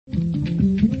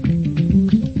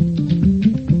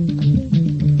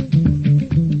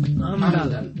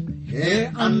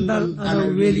andal ana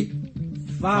weli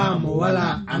faamo wala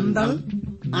andal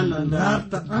ana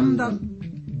darta andal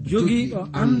jogiiɗo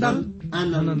andal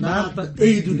ana darta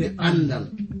ɓeydude andal.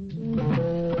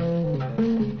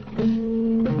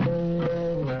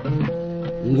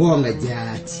 Ngonga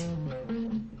jaati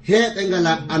heɓe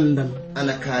ngala andal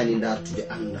ana kaani dartude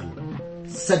andal,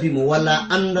 sabi mo wala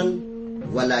andal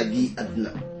wala bi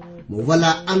adna, mo wala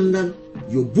andal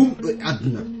yo bumɗo e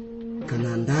adna.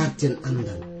 Kana darten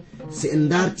andal, se en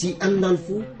darti andal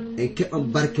fu en keɓan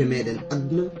barke meɗen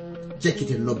adna,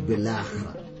 jakkite lobbe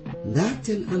lahara.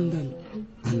 Darten andal,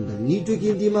 andal ni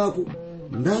jogii ndimako.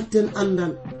 Darten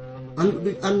andal,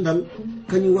 andude andal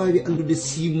kañum wawi andude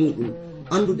simuɗum,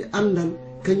 andude andal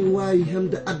kañum wawi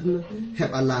hemde adna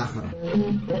heɓa lahara.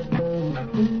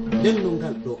 nden no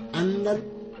ngal ɗo andal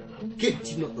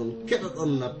kettino ɗon keɗa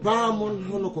ɗon na paamon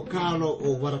hono ko kaalo o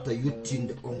warata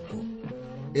yuttinde on ko,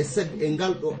 e sabi e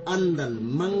ngal ɗo andal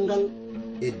mangal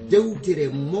e dewtere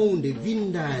mawnde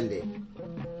windande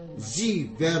J.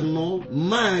 Vernon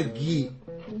Maagi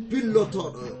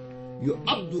pillotoɗo yo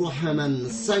Abdourahman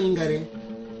Sangare,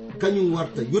 kañum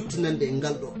warta yottinande e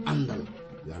ngal ɗo andal.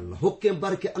 Yo Allah hokke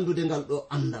barke andude ngal ɗo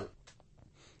andal.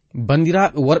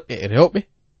 Bandiraɓe worɓe e rewɓe,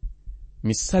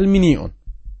 mi salmini on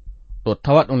ɗo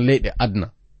tawa ɗon leyɗe adna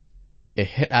e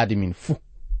heɗade min fuu.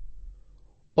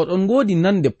 Oɗon ngoodi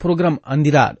nande programme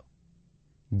andiraɗo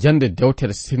jande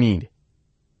dewtere senide,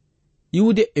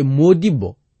 iwde e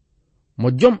modibbo mo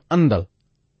jom andal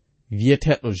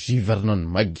wiyeteɗo J. Vernon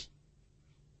Maggi.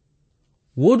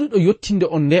 Woduɗo yottinde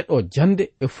on ndeɗo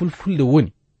jande e fulfulde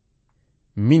woni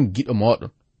min giɗo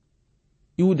moɗon,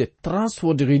 iwde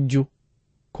Transworld Radio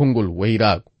kongol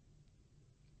wayrago.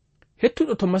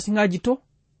 Hettuɗo to masiŋaji to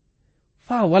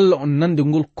faa walla on nande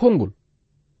ngol kongol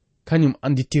kañum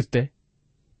anditirte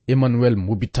Emmanuel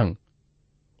Mobitang,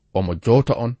 omo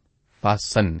jowta on faa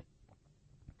sanne.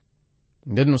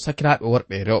 Nden no sakiraɓe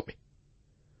worɓe e rewɓe,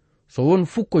 so won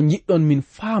fuu ko jiɗɗon min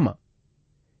faama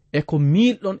e ko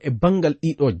miilɗon e bangal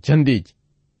ɗiɗo jandeji,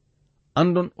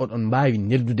 andon oɗon mbaawi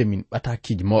neldude min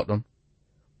ɓatakiji moɗon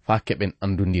faa keɓen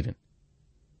andodiren.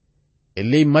 E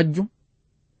ley majjum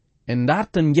en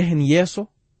dartan jehen yeeso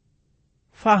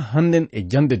faa hannden e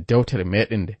jande dewtere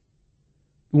meɗen nde,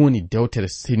 ɗum woni dewtere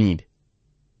senide.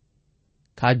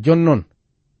 Ka jonnon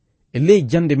e ley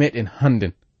jande meɗen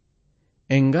hannden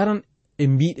en ngaran e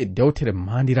mbiɗe dewtere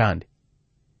mandirande,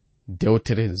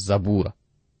 dewtere Jabuura.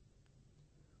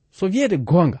 So wiyeede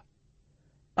gonga,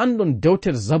 andon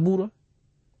dewtere Jabuura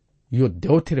yo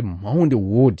dewtere mawnde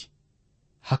woodi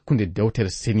hakkunde dewtere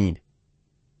senide.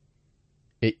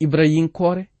 E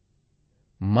Ibrayinkore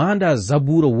manda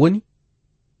Jabuura woni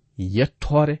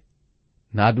yettore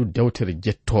naadu dewtere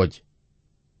jettoje.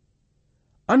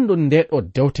 Andon ndeɗo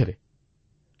dewtere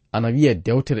ana wiye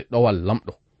dewtere ɗowal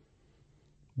lamɗo.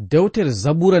 Dewtere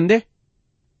Jabuura nde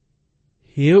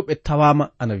hewɓe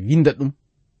tawama ana winda ɗum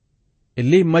e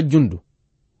ley majjundu,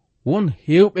 won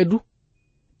hewɓe du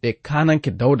ɗe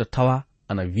kananke Dawda tawa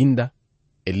ana winda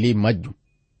e ley majjum.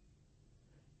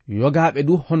 Yogaɓe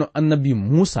du hono annabi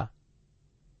Musa,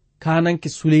 kananke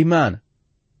Suleymana,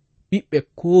 ɓiɓɓe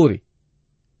Koore,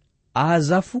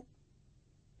 Azafu,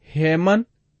 Heman,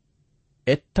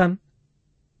 Ettan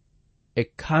e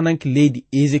kananke leydi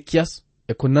Ezekiyas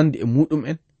e ko nandi e muɗum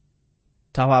en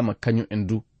tawama kañum en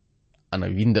du ana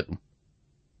winda ɗum.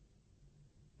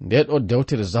 Ndeɗo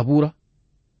dewtere Jabuura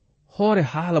hoore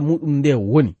haala muɗum nde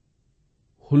woni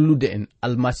hollude en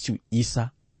Almasihu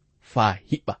Isa faa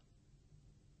hiɓɓa.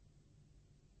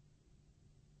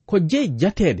 Ko jeyi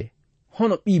jateede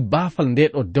hono ɓi baafal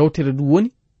ndeɗo dewtere du woni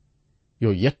yo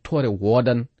yettore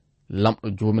woodan lamɗo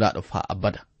jomiraɗo faa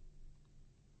abada.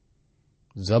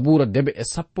 Jabuura debe e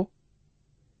 10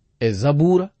 e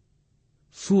Jabuura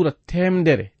suura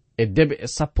 110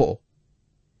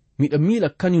 miɗa miila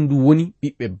kañum du woni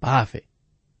ɓiɓɓe baafe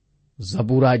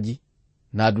Jabuuraji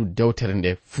naadu dewtere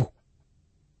nde fuu.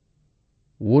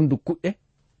 Wondu kuɗɗe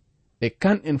ɗe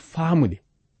kanɗen faamude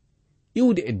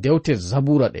iwde e dewtere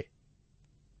Jabuura ɗe.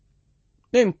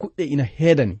 Ɗen kuɗɗe ina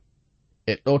heedani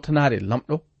e ɗowtanare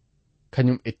lamɗo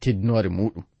kañum e teddinore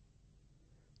muɗum.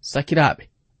 Sakiraaɓe,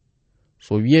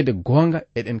 so wiyeede gonga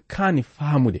eɗen kaani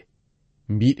faamude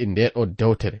mbiɗe ndeɗo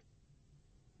dewtere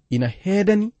ina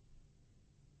heedani,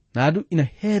 naadu ina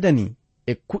heedani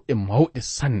e kuɗɗe mawɗe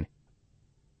sanne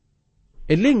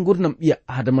e ley gurdam ɓiya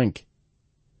Adamanke.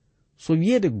 So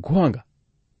wiyeede gonga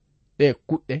ɗe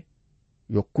kuɗɗe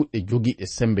yo kuɗɗe jogiiɗe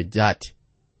sembe jaati.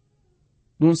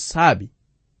 Ɗum saabi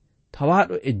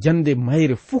tawaɗo e jande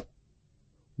mayre fuu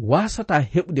wasata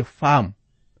heɓude faamu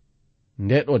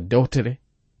ndeɗo dewtere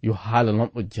yo haala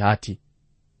lamɗo jaati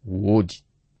woodi.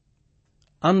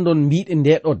 andon mbiɗe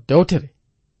nde ɗo dewtere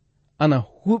ana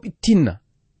huɓitinna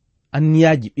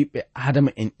anniyaji ɓiɓɓe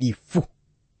adama en ɗi fuu.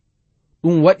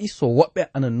 ɗum waɗi so woɓɓe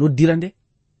ana noddira nde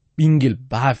ɓingel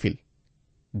baafel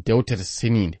dewtere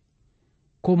seninde.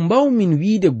 ko mbawmin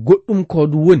wiide goɗɗum ko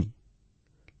du woni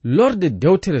lorde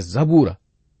dewtere zabura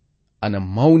ana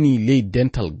mawni ley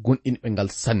dental gonɗinɓe ngal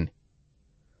sanne,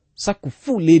 sakku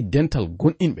fuu ley dental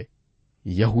gonɗinɓe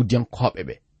yahudiyankoɓe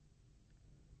ɓe.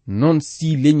 non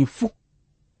si leñi fuu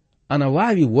ana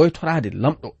wawi woytorade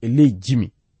lamɗo e ley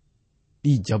jimi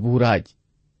ɗi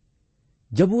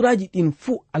jaburaji ɗin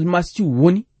fuu almasihu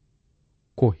woni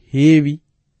ko heewi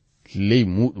ley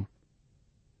muɗum.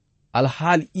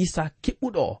 alhaali isa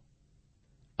keɓɓuɗo o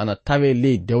ana tawe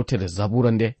ley dewtere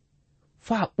zabura nde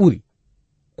faa ɓuri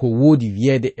ko woodi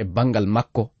wiyeede e bangal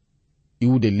makko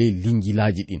iwde ley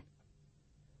linjilaji ɗin.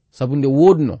 sabu nde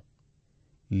woodno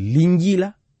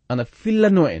linjila ana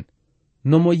fillano en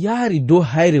nomo yaari dow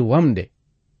hayre wamde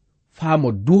faa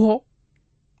mo duho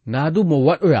naadu mo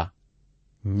waɗoya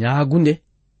ñaagunde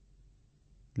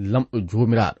lamɗo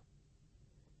joomiraɗo.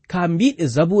 ka mbiɗe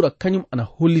zabura kañum ana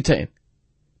hollita en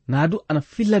naadu ana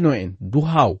fillano en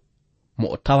duhaw mo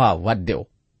o tawa wadde o.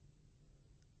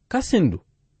 kasendu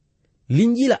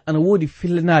linjila ana woodi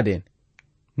fillanade en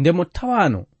nde mo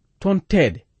tawano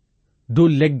tonteede dow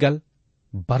leggal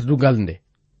bardugal nde.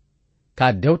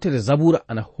 ka dewtere zabura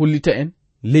ana hollita en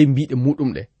ley mbiɗe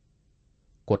muɗum ɗe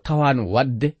ko tawano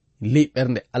wadde ley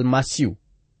ɓernde almasihu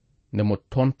nde mo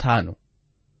tontano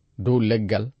dow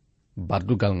leggal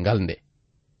bardugal ngal nde.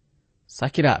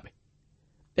 sakiraɓe,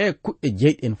 ɗe kuɗɗe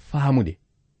jeyɗen faamude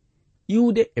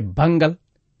iwde e bangal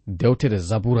dewtere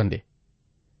zabura nde.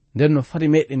 nden no fari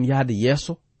meɗen yahde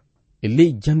yeeso e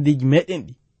ley jandeji meɗen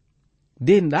ɗi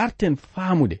nde darten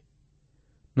faamude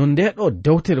no ndeɗo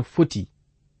dewtere foti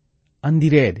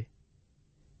andireede.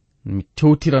 mi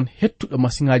tewtiran hettuɗo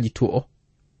masiŋaji to o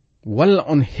walla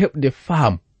on heɓde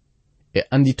faamu e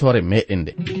anditore meɗen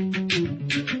nde.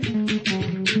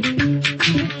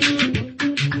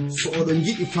 so oɗon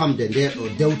jiɗi famde ndeɗo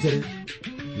dewtere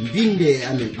mbinde e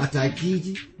amen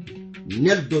atakiji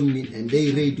neldon min e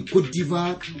ndey reydi Côte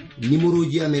d'Ivoire. numéro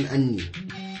ji amen anni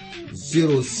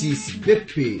 06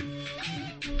 BP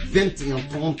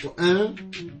 2131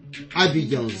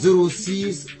 Abidjan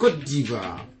 06 Côte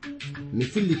d'Ivoire. mi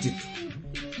fillititu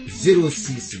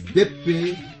 06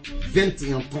 BP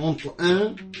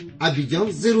 2131 Abidjan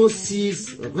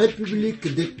 06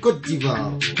 République de Côte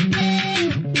d'Ivoire.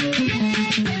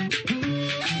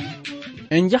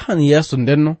 en jahan yeeso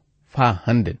ndenno faa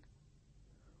handen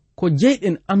ko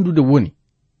jeyɗen andude woni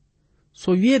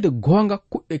so wiyeede goonga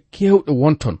kuɗɗe kewɗe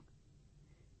wonton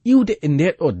iwde e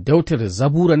ndeɗo dewtere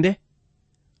zabura nde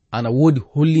ana woodi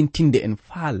hollintinde en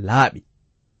faa laaɓi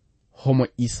homo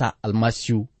isa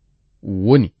almasihu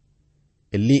woni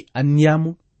e ley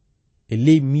anniyamu e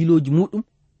ley miiloji muɗum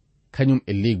kañum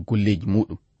e ley golleji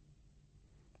muɗum.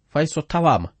 fay so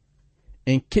tawama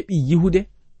en keɓi yihude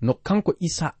no kanko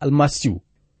isa almasihu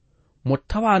mo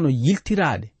tawano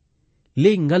yiltirade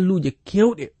ley ngalluje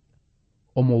kewɗe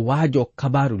omo waajo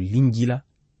kabaru linjila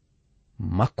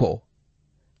makko o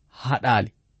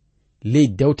haɗali ley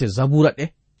dewte zabura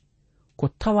ɗe ko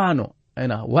tawano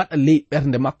ena waɗa ley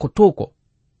ɓernde makko to ko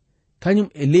kañum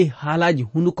e ley haalaji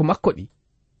hunduko makko ɗi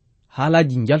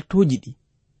haalaji jaltoji ɗi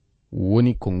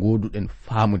woni ko ngoduɗen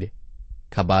faamude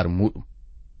kabaru muɗum.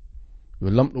 yo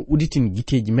lamɗo uditin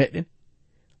giteji meɗen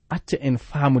acca en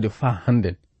faamude faa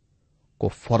handen ko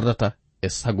fordata e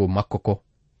sago makko ko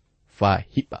faa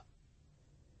hiɓɓa.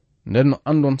 nden no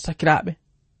andon sakiraɓe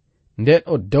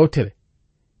ndeɗo dewtere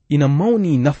ina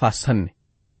mawni nafa sanne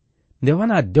nde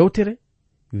wana dewtere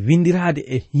windirade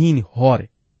e hiini hoore.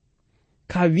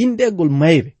 ka windegol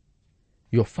mayre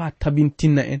yo faa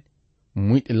tabintinna en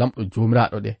muyɗe lamɗo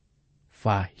joomiraɗo ɗe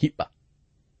faa hiɓɓa.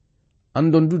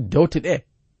 andon du dewte ɗe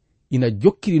ina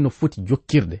jokkiri no foti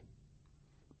jokkirde.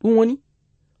 ɗum woni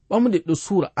ɓamude ɗo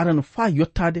suura arano faa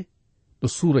yottade ɗo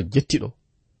suura jettiɗo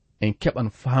en keɓan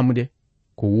faamude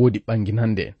ko woodi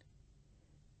ɓanginande en.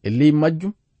 e ley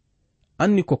majjum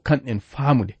anni ko kanɗen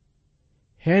faamude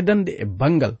heedande e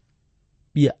bangal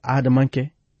ɓiya adamanke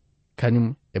kañum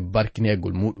e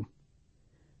barkinegol muɗum.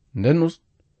 ndenno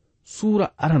suura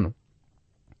arano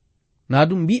na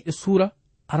ɗum mbiɗe suura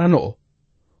arano o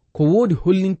ko woodi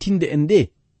hollintinde en nde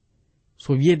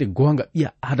so wiyeede goonga ɓiya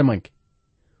adamanke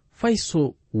fay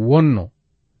so wonno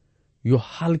yo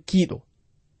halkiiɗo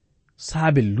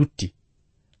saabe lutti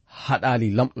haɗali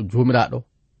lamɗo joomiraɗo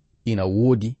ina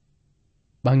woodi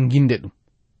ɓanginde ɗum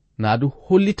naadu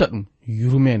hollita ɗum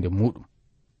yurmede muɗum.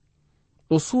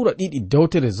 ɗo suura ɗiɗi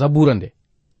dewtere zabura nde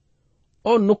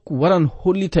o nokku waran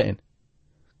hollita en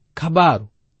kabaru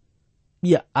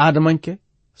ɓiya adamanke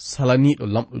salaniɗo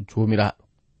lamɗo jomiraɗo.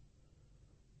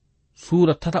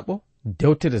 Sura tataɓo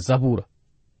dewtere Zabura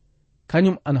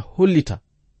kañum ana hollita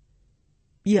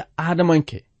ɓiya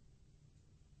adamanke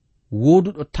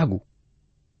woduɗo tagu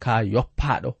ka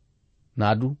yoppaɗo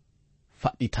naadu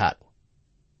faɗɗitaɗo.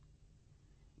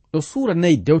 Ɗo sura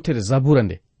nayi dewtere Zabura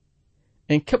nde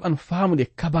en keɓan faamude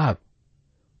kabaru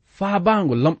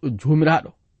faabango lamɗo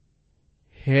jomiraɗo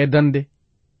heedande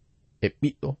e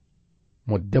ɓiɗɗo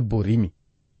mo debbo rimi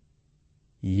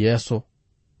yeeso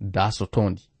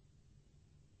dasotondi.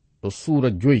 Ɗo sura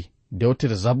 5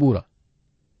 dewtere Zabura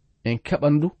en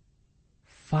keɓan du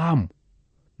faamu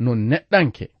no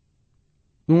neɗɗanke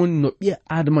ɗum woni no ɓiya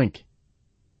adamanke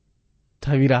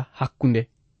tawira hakkunde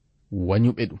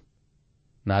wañuɓe ɗum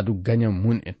naadu gañam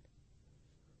mun en.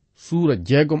 Sura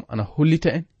 6 ana hollita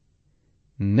en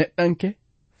neɗɗanke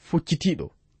foccitiɗo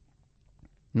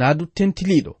naadu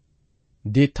tentiliɗo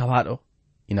de tawaɗo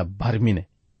ina barmine.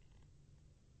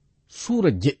 Sura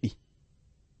 7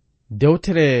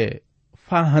 dewtere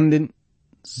fa handen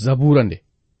Zabura nde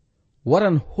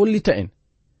waran hollita en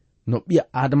no ɓiya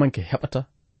adamanke heɓata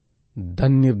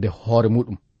dannirde hoore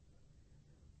muɗum.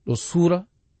 Ɗo sura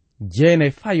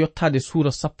 9 fa yottade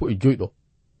sura 15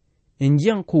 en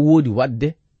jiyan ko woodi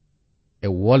wadde e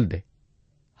wolde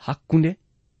hakkunde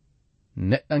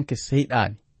neɗɗanke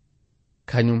seyɗani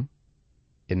kañum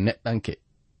e neɗɗanke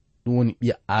ɗum woni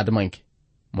ɓiya adamanke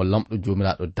mo lamɗo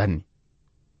jomiraɗo danni.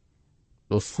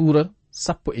 Ɗo sura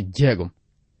 16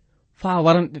 fa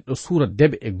waranɗe ɗo sura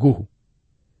 9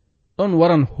 ɗon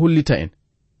waran hollita en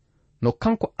no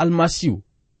kanko almasihu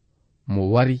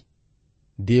mo wari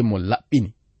de mo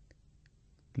laɓɓini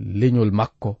leñol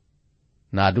makko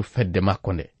naadu fedde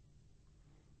makko nde.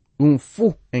 Ɗum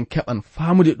fuu en keɓan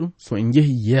faamude ɗum so en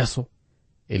jehi yeeso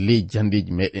e ley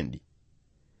jandeji meɗen ɗi.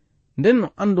 Nden no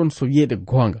andon so wiyeede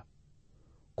goonga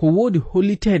ko woodi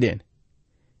holliteede en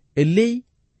e ley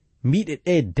mbiɗe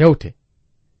ɗe dewte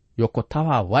yo ko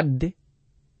tawa wadde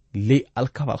ley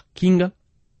alkawal kingal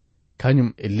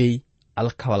kañum e ley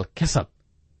alkawal kesal.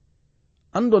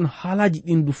 Andon haalaji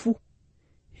ɗin du fuu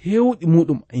heewɗi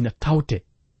muɗum ina tawte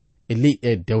e ley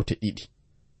ɗe dewte ɗiɗi.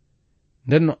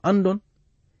 Nden no andon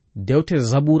dewtere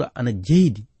Zabura ana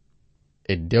jeydi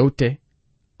e dewte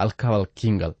alkawal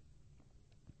kingal.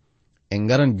 En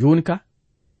garan joni ka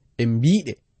e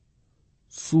mbiɗe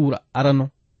sura arano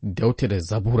dewtere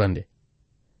Zabura nde.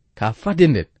 Ka fade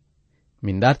nden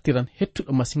min dartiran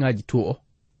hettuɗo masiŋaji to o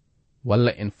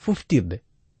walla en foftirde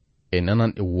e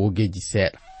nananɗe wogeji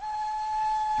seeɗa.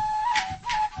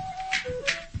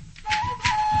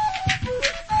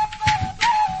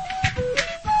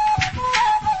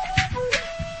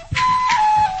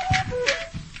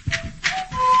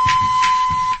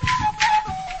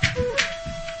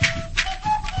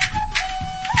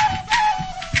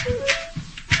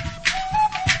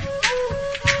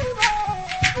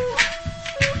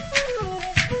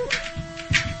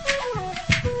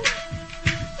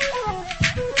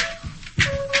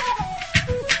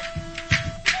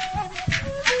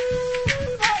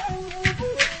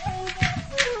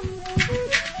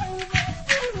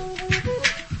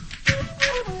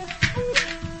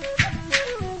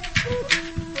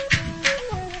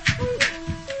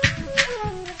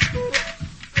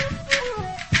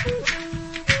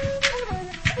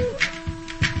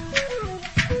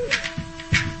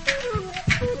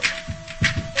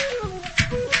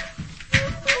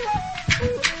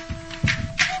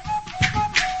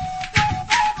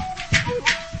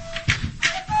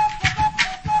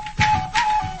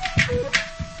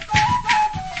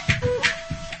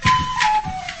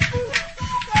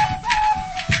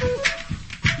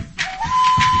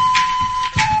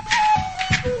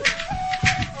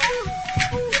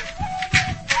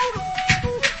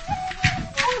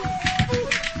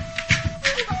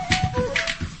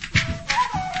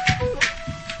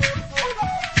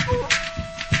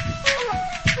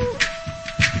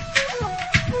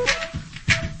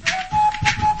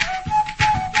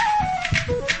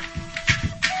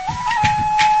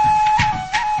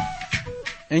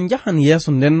 En jahan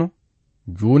yeeso ndenno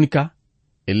joni ka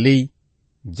e ley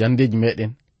jandeji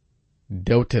meɗen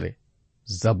dewtere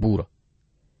Zabura.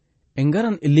 En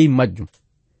garan e ley majjum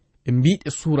e mbiɗe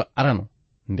sura arano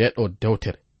ndeɗo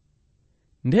dewtere.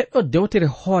 Ndeɗo dewtere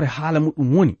hoore haala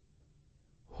muɗum woni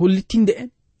hollitinde en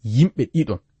yimɓe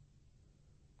ɗiɗon.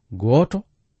 Gooto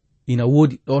ina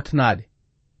woodi ɗotanade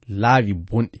laawi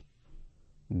bonɗi,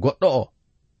 goɗɗo o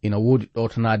ina woodi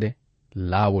ɗotanade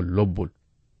laawol lobbol.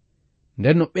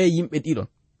 Nden no ɓe yimɓe ɗiɗon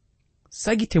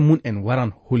sagite mun en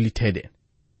waran holliteede en.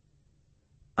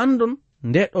 Andon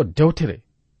ndeɗo dewtere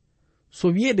so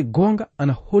wiyeede goonga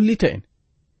ana hollita en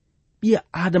ɓiya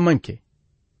adamanke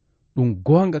ɗum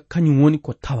gonga kañum woni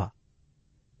ko tawa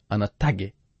ana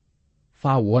tage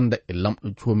faa wonda e lamɗo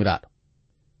jomiraɗo.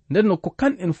 nden no ko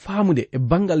kan'en faamude e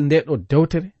bangal ndeɗo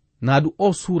dewtere naadu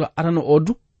o suura arano o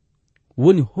du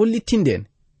woni hollitinde en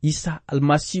isa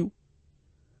almasihu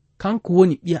kanko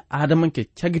woni ɓiya adamanke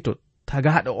cagito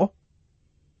tagaɗo o,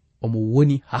 omo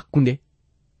woni hakkunde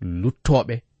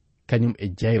luttoɓe kañum e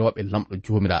jayroɓe lamɗo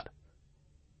jomiraɗo.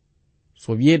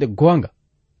 so wiyeede gonga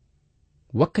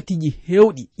wakkatiji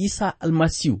hewɗi isa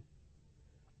almasihu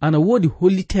ana woodi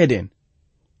holliteede en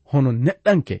hono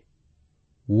neɗɗanke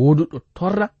woduɗo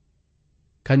torra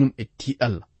kañum e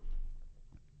tiiɗalla.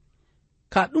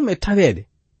 ka ɗum e taweede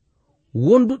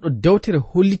wonduɗo dewtere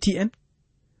holliti en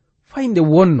fayde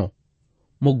wonno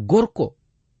mo gorko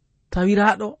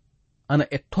tawiraɗo ana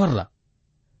e torra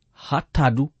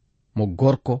hatta du mo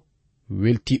gorko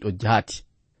weltiɗo jaati,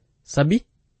 sabi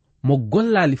mo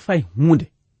gollali fay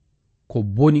hunde ko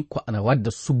boni ko ana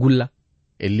wadda sugulla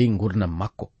e ley gurdam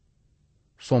makko.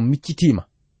 so miccitima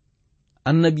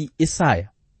annabi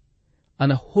isaya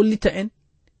ana hollita en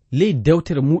ley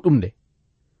dewtere muɗum nde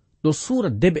ɗo suura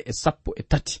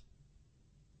 13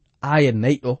 aya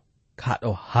 4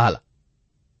 kaɗo haala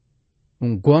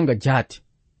ɗum gonga jaati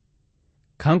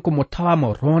kanko mo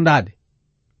tawama rondade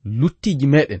luttiji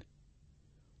meɗen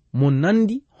mo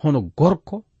nandi hono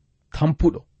gorko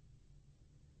tampuɗo,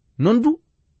 non du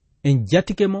en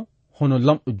jatike mo hono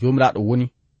lamɗo jomiraɗo woni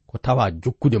ko tawa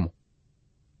jokkude mo.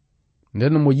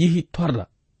 nden mo yihi torra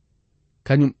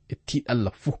kañum e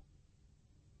tiiɗalla fuu.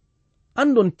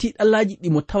 andon tiiɗallaji ɗi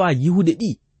mo tawa yihude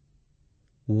ɗi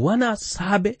wana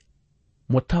saabe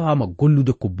mo tawama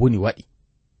gollude ko boni waɗi.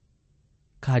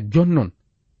 ka jonnon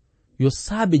yo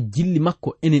saabe jilli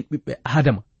makko enen ɓiɓɓe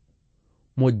adama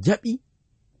mo jaɓi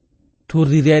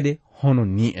torrirede hono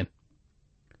ni en.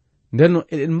 ndenno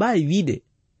eɗen mbawi wiide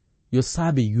yo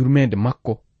saabe yurmede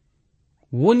makko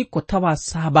woni ko tawa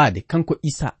saabade kanko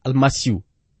isa almasihu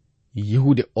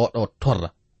yehude oɗo torra.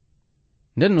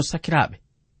 ndenno sakiraɓe,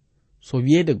 so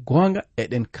wiyeede gonga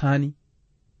eɗen kaani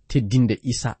teddinde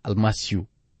isa almasihu,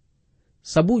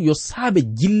 sabu yo saabe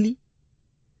jilli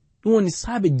ɗum woni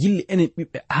saabe jilli enen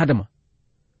ɓiɓɓe adama.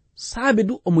 saabe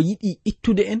du omo yiɗi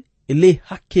ittude en e ley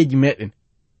hakkeji meɗen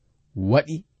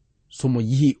waɗi somo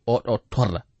yihi oɗo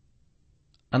torra.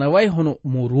 ana wayi hono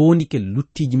mo rondike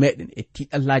luttiji meɗen e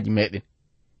tiɗallaji meɗen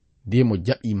de mo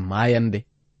jaɓi mayande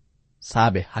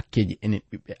saabe hakkeji enen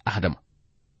ɓiɓɓe adama.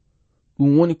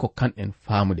 ɗum woni ko kanɗen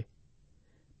faamude.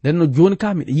 nden no joni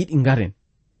ka miɗa yiɗi ngaren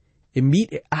e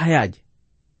mbiɗe ayaje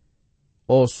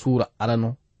o suura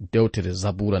arano dewtere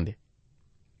zabura nde.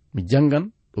 mi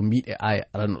jangan ɗo mbiɗe aya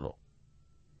arano ɗo.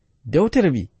 dewtere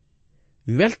wi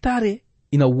weltare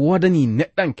ina wodani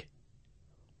neɗɗanke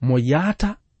mo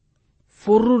yaata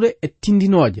forrude e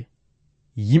tindinoje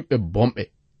yimɓe bomɓe,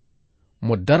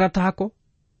 mo daratako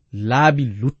laabi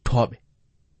luttoɓe,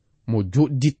 mo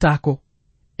joɗdittako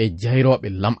e jayroɓe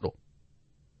lamɗo.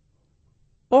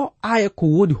 o aya ko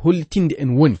wodi hollitinde en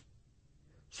woni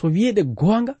so wiyeede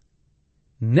gonga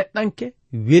neɗɗanke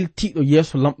weltiɗo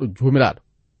yeeso lamɗo jomiraɗo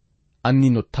anni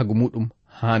no tagu muɗum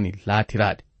hani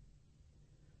laatirade.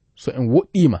 so en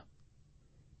woɗɗima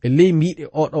e ley mbiɗe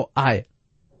oɗo aya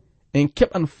en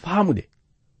keɓan faamude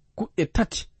kuɗɗe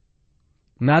tati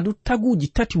naadu taguji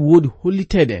tati woodi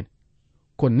holliteede en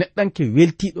ko neɗɗanke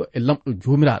weltiɗo e lamɗo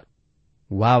jomiraɗo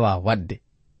wawa wadde.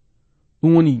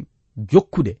 ɗum woni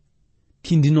jokkude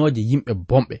tindinoje yimɓe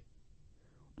bomɓe,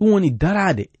 ɗum woni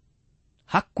darade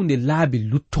hakkunde laabi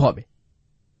luttoɓe,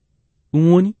 ɗum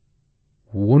woni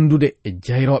wondude e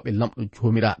jayroɓe lamɗo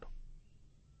jomiraɗo.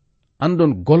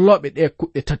 andon golloɓe ɗe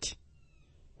kuɗɗe tati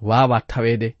wawa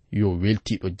tawede yo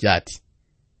weltiɗo jaati.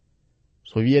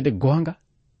 so wiyeede gonga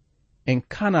en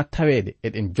kana tawede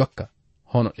eɗen jokka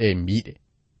hono ɗe mbiɗe.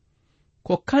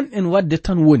 ko kanɗen wadde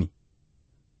tan woni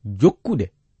jokkude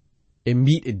e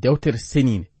mbiɗe dewtere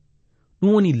seninde,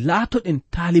 ɗum woni laatoɗen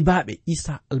taalibaɓe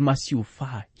isa almasihu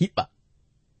faa hiɓɓa.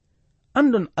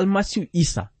 andon almasihu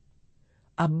isa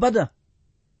abada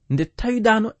nde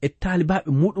tawidano e taalibaɓe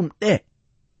muɗum ɗe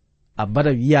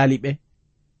abada wiyaliɓe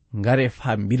ngare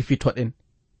faa mbirfitoɗen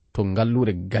to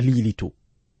ngallure galili to,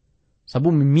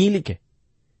 sabu mi miilike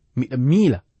miɗa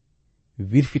miila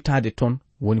wirfitade ton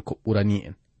woni ko ɓurani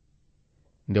en.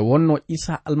 nde wonno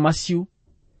isa almasihu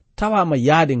tawama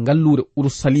yaade ngallure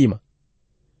urusalima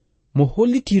mo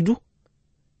holliti du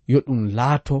yo ɗum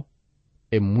laato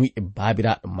e muyɗe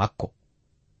baabiraɗo makko.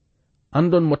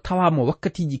 andon mo tawama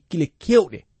wakkatiji kile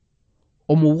kewɗe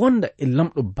omo wonda e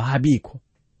lamɗo baabiko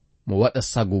mo waɗa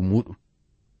sago muɗum.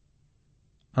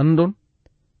 andon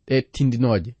ɗe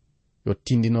tindinoje yo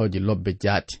tindinoje lobbe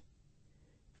jaati.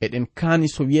 eɗen kaani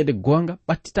so wiyeede goonga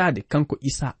ɓattitaade kanko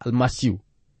Isa almasihu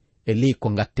e ley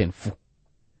ko ngatten fuu.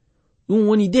 ɗum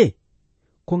woni de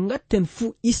ko ngatten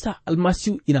fuu Isa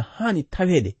almasihu ina haani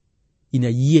taweede ina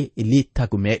yi'e e ley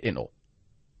tagu meɗen o.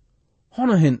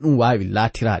 hono hen ɗum waawi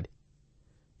laatiraade?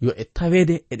 yo e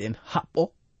taweede eɗen haɓɓo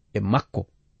e makko,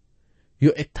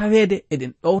 yo e taweede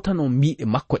eɗen ɗowtano mbiɗe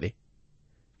makko ɗe,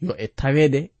 yo e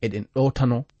taweede eɗen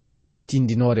ɗowtano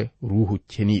tindinoore ruuhu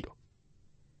ceniiɗo.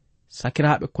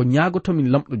 sakiraaɓe, ko ñaagotomin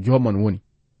lamɗo jooman woni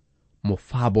mo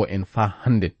faabo en faa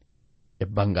hannden e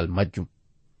bangal majjum.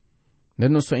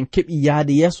 nden non so en keɓi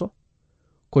yahde yeeso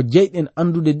ko jeyɗen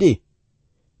andude de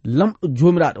lamɗo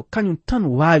joomiraaɗo kañum tan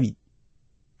waawi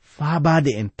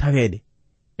faabaade en taweede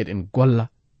eɗen golla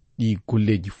ɗi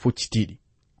golleji foccitiɗi.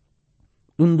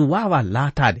 ɗum ndu waawa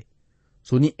laataade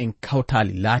so ni en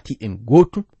kawtaali laati en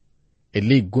gootum e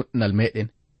ley gonɗinal meɗen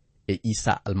e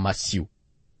Isa almasihu.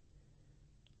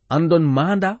 andon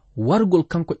maanda wargol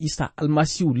kanko Isa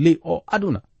almasihu ley o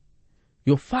aduna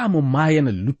yo faamo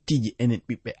maayana luttiji enen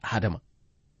ɓiɓɓe adama.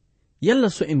 yalla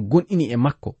so en gonɗini e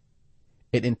makko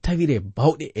eɗen tawire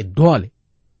bawɗe e doole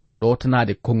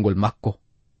ɗowtanaade konngol makko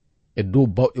e dow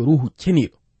bawɗe ruuhu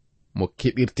ceniiɗo mo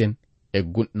keɓirten e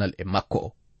gonɗinal e makko o.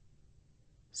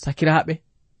 sakiraaɓe,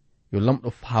 yo lamɗo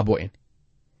faabo en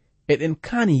eɗen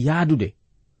kaani yaadude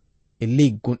e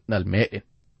ley gonɗinal meɗen.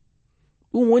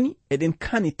 ɗum woni eɗen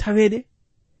kaani taweede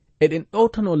eɗen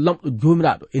ɗowtano lamɗo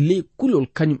joomiraaɗo e ley kulol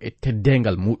kañum e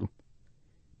teddengal muɗum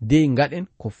de ngaɗen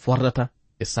ko fordata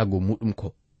e sago muɗum ko.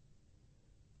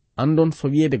 andon so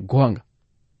wiyeede goonga,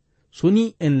 so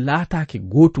ni en laataake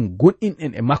gootum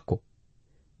gonɗinɗen e makko,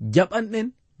 jaɓanɗen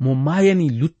mo maayani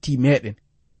lutti meɗen,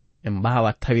 en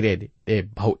mbaawa tawireede ɗe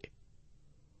bawɗe.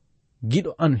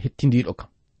 giɗo an hettindiiɗo kam,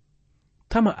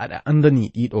 tama aɗa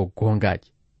andani ɗiɗo goongaaji.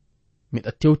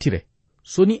 miɗa tewtire,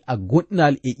 so ni a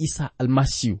gonɗinaali e Isa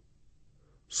almasihu,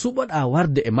 suɓoɗa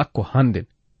warde e makko hannden,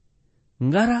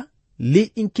 ngara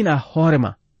leyɗinkina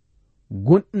hoorema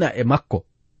gonɗina e makko,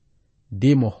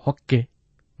 de mo hokke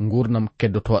ngurnam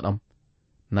keddotoɗam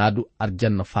naadu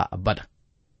arjanna faa abada.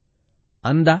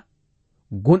 anda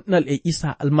gonɗinal e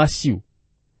Isa almasihu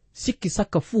sikki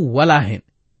sakka fuu wala hen.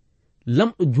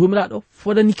 lamɗo joomiraaɗo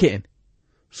fodanike en,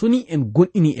 so ni en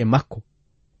gonɗini e makko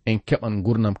en keɓan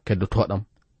ngurnam keddotoɗam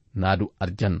naadu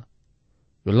arjanna.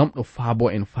 yo lamɗo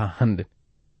faabo en faa hannden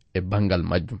e bangal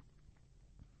majjum.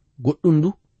 goɗɗum ndu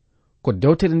ko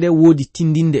dewtere nde woodi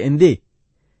tindinde en nde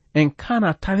en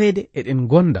kana taweede eɗen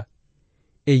gonda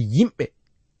e yimɓe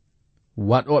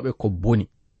waɗoɓe ko boni.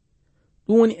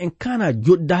 ɗum woni en kana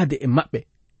joddade e maɓɓe,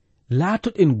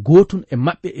 laatoɗen gootun e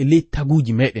maɓɓe e ley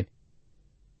taguji meɗen,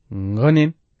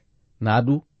 gonen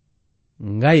naadu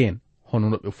ngayen hono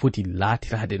no ɓe foti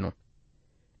laatirade non.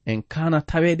 en kana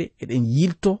taweede eɗen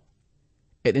yilto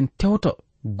eɗen tewta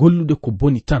gollude ko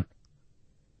boni tan,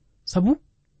 sabu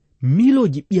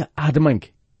miiloji ɓiya adamanke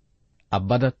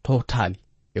abada towtaali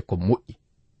e ko moƴƴi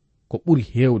ko ɓuri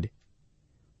heewde.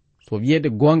 so wiyeede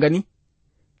goonga ni,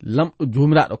 lamɗo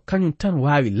joomiraaɗo kañum tan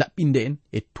waawi laɓɓinde en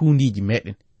e tuundiji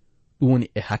meɗen, ɗum woni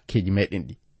e hakkeji meɗen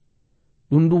ɗi.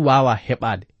 ɗum ndu waawa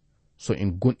heɓaade so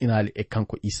en gonɗinaali e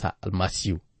kanko Isa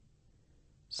almasihu.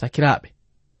 sakiraaɓe,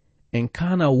 en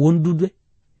kana wondude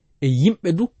e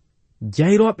yimɓe du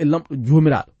jayrooɓe lamɗo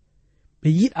joomiraaɗo, ɓe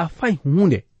yiɗa fay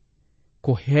hunde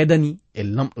ko heedani e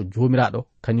lamɗo joomiraaɗo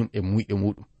kañum e muyɗe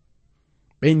muɗum.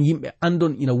 ɓen yimɓe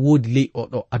andon ina woodi ley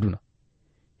oɗo aduna,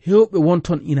 hewɓe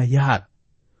wonton ina yaara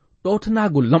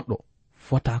ɗowtanagol lamɗo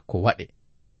fota ko waɗe.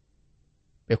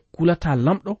 ɓe kulata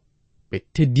lamɗo, ɓe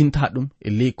teddinta ɗum e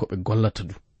ley ko ɓe gollata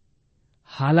du.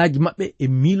 haalaji maɓɓe e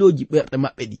miiloji ɓerɗe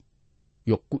maɓɓe ɗi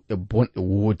yo kuɗɗe bonɗe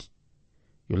woodi.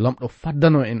 yo lamɗo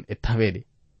faddano en e taweede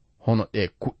hono ɗe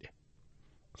kuɗɗe.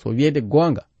 so wiyeede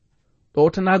goonga,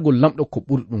 ɗowtanagol lamɗo ko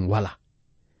ɓuri ɗum wala.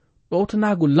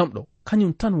 ɗowtanagol lamɗo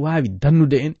kañum tan waawi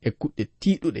dannude en e kuɗɗe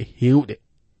tiiɗuɗe heewɗe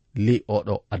ley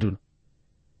oɗo aduna.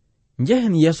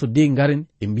 njehen yeeso de ngaren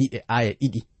e mbiɗe aya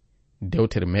ɗiɗi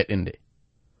dewtere meɗen nde.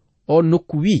 o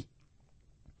nokku wi,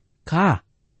 kaa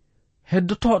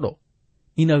heddotoɗo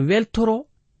ina weltoro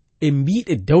e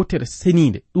mbiɗe dewtere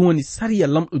seniinde, ɗum woni sariya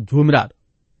lamɗo joomiraaɗo,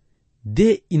 de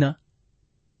ina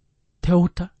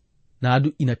tewta naadu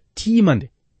ina tiimande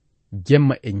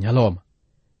jemma e nyalawma,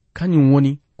 kañum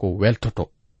woni ko weltoto.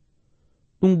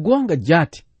 ɗum goonga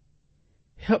jaati,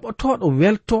 heɓotoɗo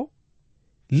welto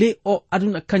ley o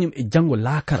aduna kañum e janngo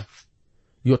laakara,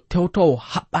 yo tewtowo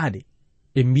haɓɓaade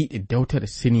e mbiɗe dewtere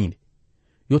seniinde,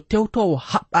 yo tewtowo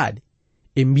haɓɓaade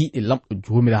e mbiɗe lamɗo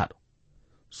joomiraaɗo.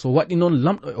 so waɗi noon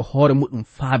lamɗo e hoore muɗum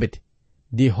faabete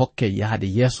de hokke yahde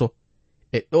yeeso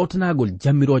e ɗowtanagol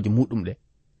jammirooje muɗum ɗe,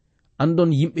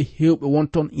 andon yimɓe hewɓe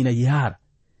wonton ina yaara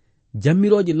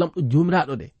jammiroje lamɗo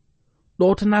jomiraɗo ɗe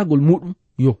ɗowtanagol muɗum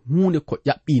yo hunde ko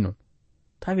ƴaɓɓi non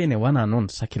tawene wana non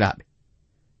sakiraɓe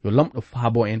yo lamɗo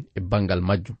faabo en e bangal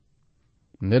majjum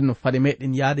nden no fade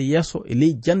meɗen yaade yeeso e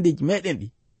ley jandeji meɗen ɗi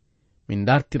min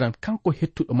dartiran kanko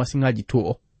hettuɗo masiŋaji to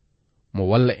o mo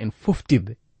walla en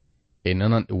foftirde e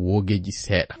nananɗe wogeji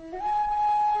seeɗa.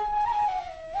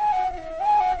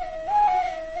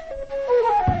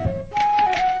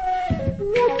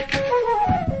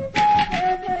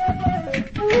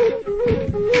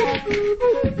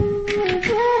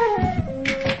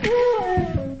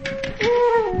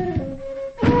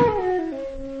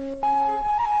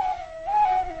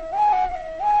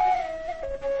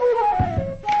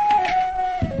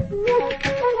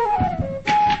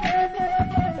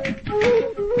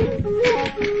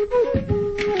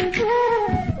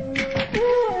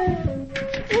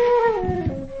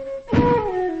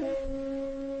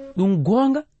 ɗum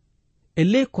gonga e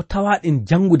ley ko tawaɗen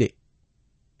jangude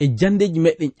e jandeji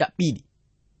meɗen ƴaɓɓiɗi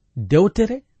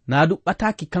dewtere naadu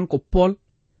ɓataki kanko Paul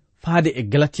faade e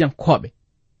Galatiyankoɓe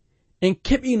en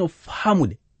keɓino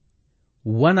faamude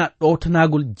wana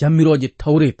ɗowtanagol jammiroje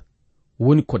tawreta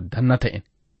woni ko dannata en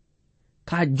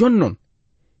ka jonnon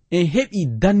en heɓi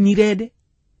dannirede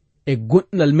e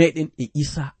gonɗinal meɗen e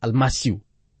Isa almasihu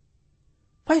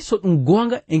fay so ɗum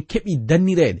gonga en keɓi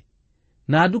dannirede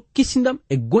naadu kisindam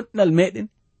e gonɗinal meɗen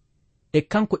e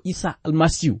kanko Isa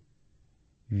almasihu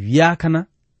wiyakana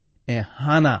en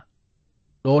hana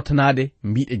ɗowtanade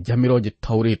mbiɗe jamiroje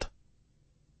tawreta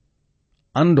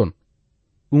andon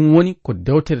ɗum woni ko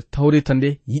dewtere tawreta nde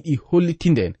yiɗi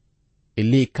hollitinde en e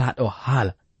ley kaɗo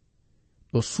haala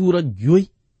ɗo suura 5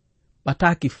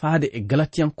 ɓataki faade e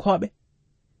Galatiyankoɓe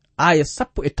aya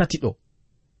 13 ɗo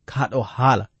kaɗo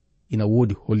haala ina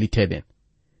woodi hollitede en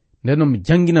nden mi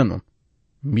jangina non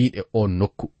mbiɗe o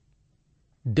nokku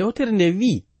dewtere nde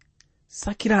wi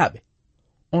sakiraɓe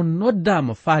on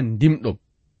noddama fa ndimɗom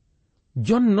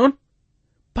jonnon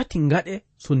pati ngaɗe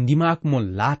so ndimaku mon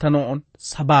laatano on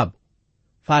sababu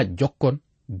fa jokkon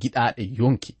giɗaɗe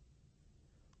yonki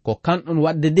ko kanɗon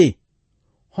wadde de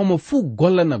homo fuu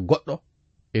gollana goɗɗo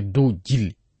e dow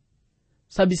jilli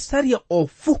sabi sariya o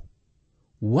fuu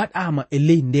waɗama e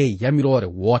ley nde yamirore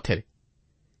wotere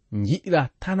jiɗira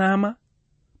tanama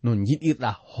no jiɗirɗa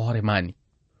hoore mani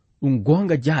ɗum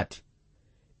gonga jaati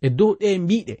e dow ɗe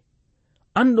mbiɗe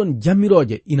andon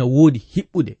jamiroje ina woodi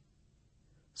hiɓɓude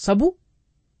sabu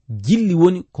jilli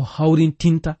woni ko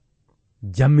hawrintinta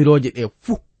jamiroje ɗe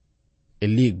fuu e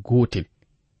ley gotel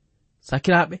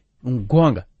sakiraɓe ɗum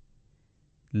gonga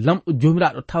lamɗo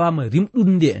jomiraɗo tawama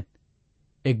rimɗunde en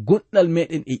e gonɗal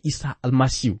meɗen e Isa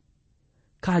almasihu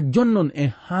ka jonnon en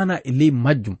hana e ley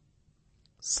majjum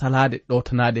salade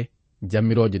ɗowtanade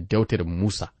jamiroje dewtere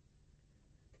Musa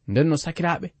nden no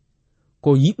sakiraɓe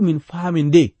ko yiɗumin faami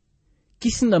nde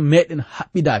kisindam meɗen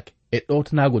haɓɓidake e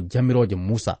ɗowtanagol jamiroje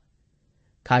Musa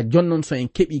ka jonnon so en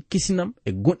keɓi kisindam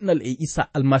e gonɗinal e Isa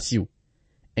almasihu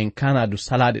en kanadu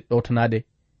salade ɗowtanade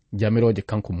jamiroje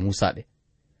kanko Musa ɗe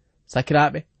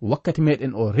sakiraɓe wakkati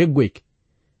meɗen o reggoyke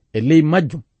e ley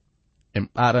majjum en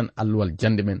ɓaran alluwal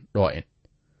jande men ɗo en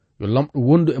yo lamɗo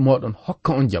wondu e moɗon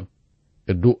hokka on jam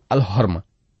e dow alhorma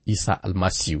Isa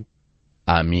almasihu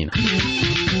amina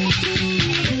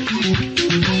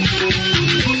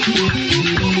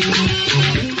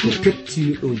ko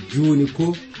kettiniɗo joni ko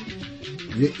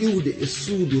yo iwde e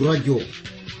suudu radio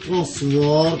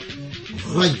Transworld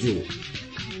radio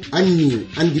anni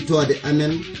anditode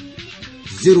amen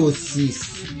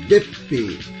 06 BP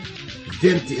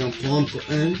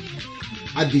 2131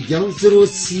 Abidjan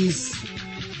 06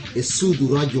 e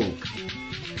suudu radio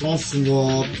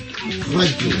Transworld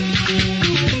radio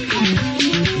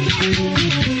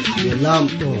yo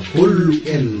lamɗo hollu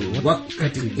en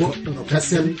wakkati goɗɗo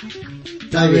kasem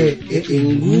tawe eɗen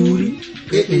nguuri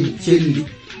eɗen celli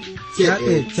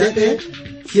ceɗe ceɗe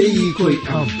ceyi koye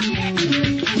am